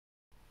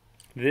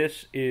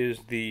This is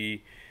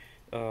the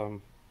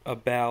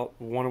about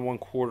 1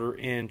 1/4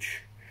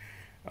 inch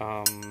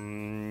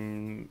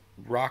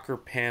rocker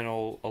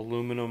panel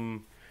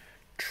aluminum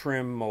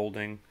trim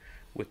molding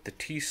with the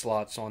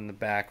T-slots on the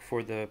back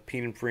for the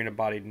Pininfarina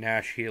bodied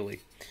Nash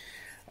Healey.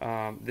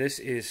 This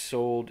is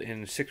sold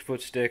in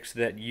 6-foot sticks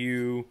that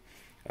you,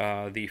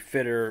 the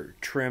fitter,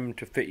 trim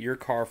to fit your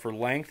car for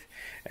length,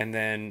 and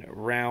then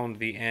round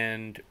the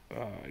end,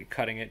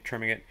 cutting it,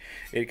 trimming it.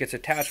 It gets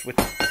attached with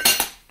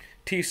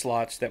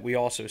T-slots that we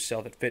also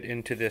sell that fit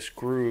into this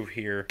groove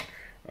here,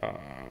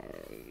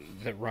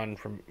 that run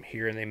from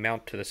here, and they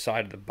mount to the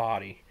side of the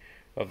body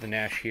of the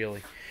Nash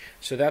Healey.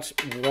 So that's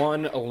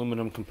one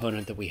aluminum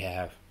component that we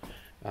have.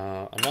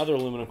 Another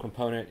aluminum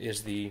component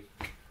is we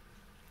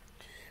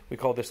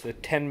call this the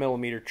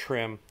 10mm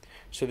trim.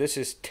 So this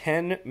is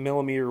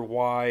 10mm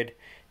wide,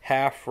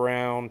 half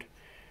round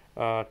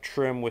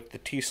trim with the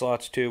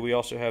T-slots too. We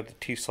also have the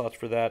T-slots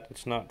for that.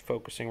 It's not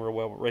focusing real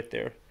well, but right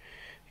there,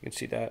 you can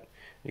see that.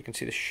 You can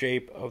see the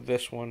shape of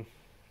this one.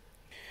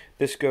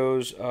 This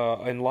goes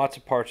in lots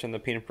of parts in the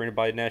Pininfarina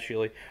body Nash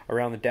Healey,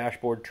 around the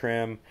dashboard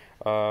trim,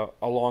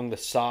 along the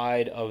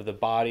side of the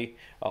body.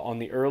 On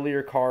the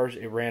earlier cars,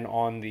 it ran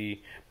on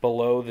the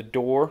below the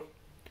door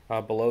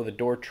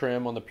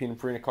trim on the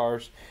Pininfarina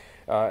cars,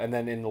 and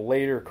then in the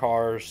later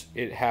cars,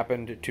 it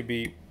happened to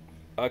be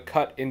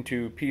cut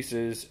into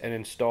pieces and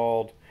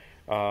installed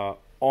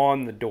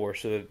on the door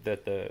so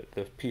that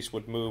the piece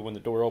would move when the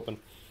door opened.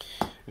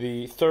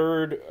 The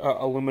third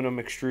aluminum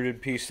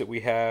extruded piece that we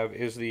have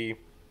is the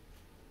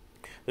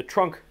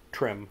trunk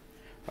trim.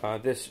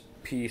 This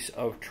piece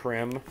of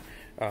trim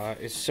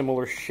is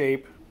similar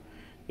shape,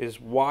 is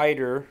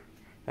wider,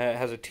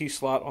 has a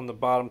T-slot on the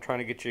bottom, trying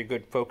to get you a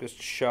good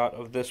focused shot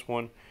of this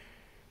one.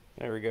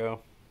 There we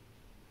go.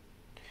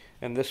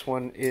 And this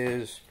one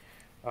is,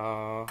 we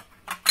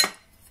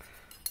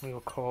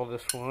will call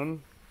this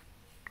one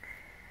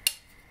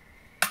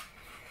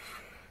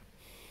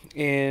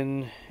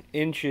in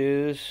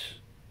inches,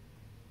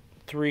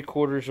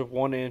 3/4 of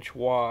 1 inch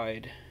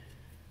wide.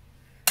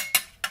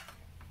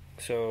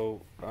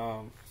 So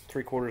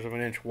 3/4 of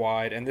an inch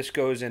wide, and this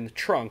goes in the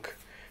trunk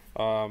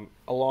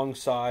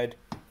alongside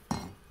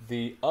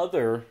the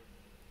other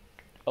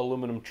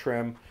aluminum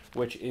trim,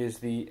 which is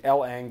the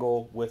L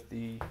angle with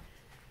the,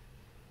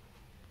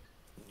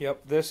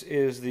 yep, this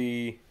is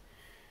the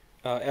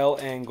L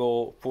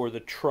angle for the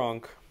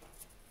trunk,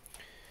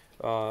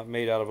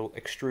 made out of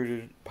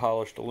extruded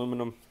polished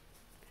aluminum.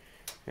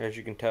 As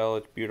you can tell,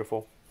 it's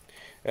beautiful,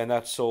 and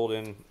that's sold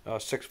in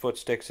 6-foot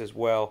sticks as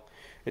well.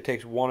 It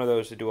takes one of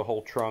those to do a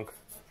whole trunk.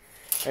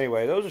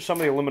 Anyway, those are some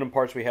of the aluminum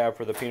parts we have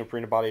for the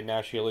Pininfarina bodied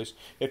Nash Healeys.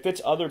 If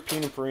it's other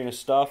Pininfarina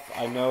stuff,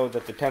 I know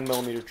that the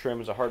 10mm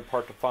trim is a hard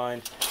part to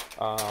find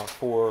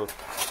for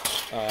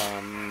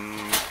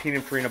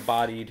Pininfarina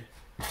bodied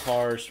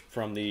cars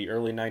from the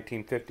early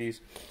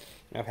 1950s.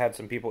 I've had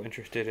some people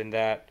interested in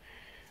that,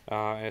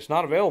 and it's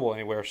not available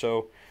anywhere.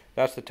 So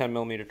that's the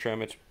 10mm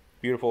trim. It's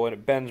beautiful and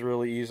it bends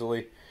really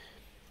easily.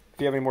 If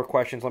you have any more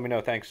questions, let me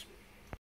know. Thanks.